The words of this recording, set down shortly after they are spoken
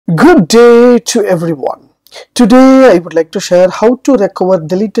Good day to everyone. Today I would like to share how to recover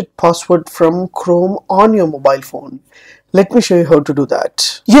deleted password from Chrome on your mobile phone. Let me show you how to do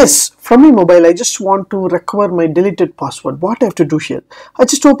that. Yes, from my mobile I just want to recover my deleted password. What I have to do here? I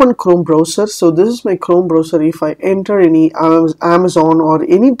just open Chrome browser. So this is my Chrome browser. If I enter any Amazon or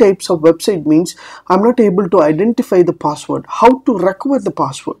any types of website means I'm not able to identify the password. How to recover the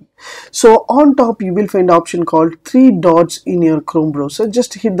password? So on top you will find option called three dots in your Chrome browser.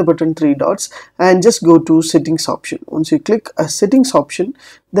 Just hit the button three dots and just go to settings option. Once you click a settings option,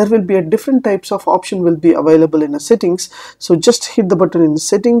 there will be a different types of option will be available in a settings. So just hit the button in the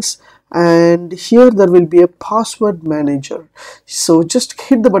settings and here there will be a password manager. So just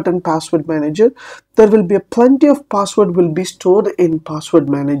hit the button password manager. There will be a plenty of password will be stored in password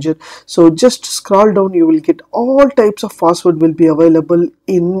manager. So just scroll down, you will get all types of password will be available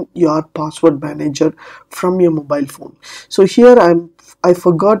in your password manager from your mobile phone. So here I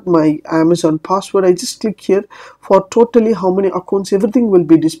forgot my Amazon password. I just click here for totally how many accounts, everything will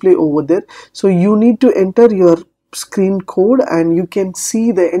be displayed over there. So you need to enter your screen code and you can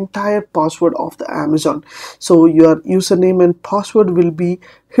see the entire password of the Amazon. So your username and password will be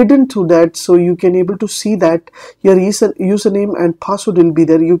hidden to that, so you can able to see that your username and password will be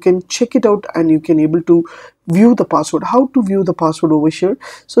there. You can check it out and you can able to view the password. How to view the password over here?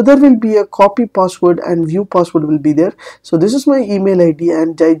 So there will be a copy password and view password will be there. So this is my email ID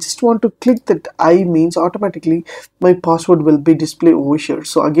and I just want to click that I means automatically my password will be displayed over here.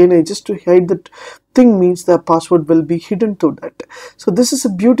 So again I just to hide that thing means the password will be hidden to that. So this is a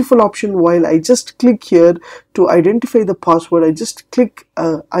beautiful option. While I just click here to identify the password, I just click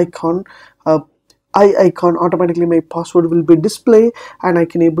icon, icon, automatically my password will be displayed and I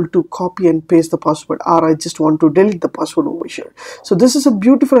can able to copy and paste the password, or I just want to delete the password over here. So this is a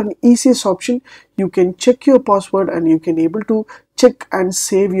beautiful and easiest option. You can check your password and you can able to check and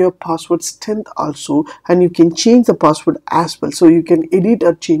save your password strength also, and you can change the password as well. So you can edit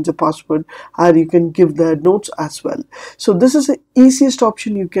or change the password, or you can give the notes as well. So this is the easiest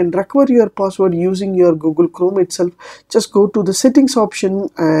option. You can recover your password using your Google Chrome itself. Just go to the settings option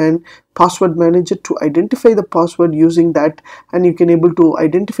and password manager to identify the password using that, and you can able to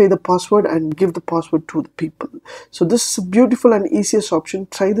identify the password and give the password to the people. So this is a beautiful and easiest option.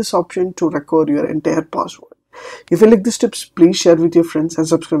 Try this option to recover your entire password. If you like these tips, please share with your friends and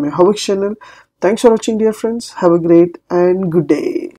subscribe my HowXT channel. Thanks for watching, dear friends. Have a great and good day.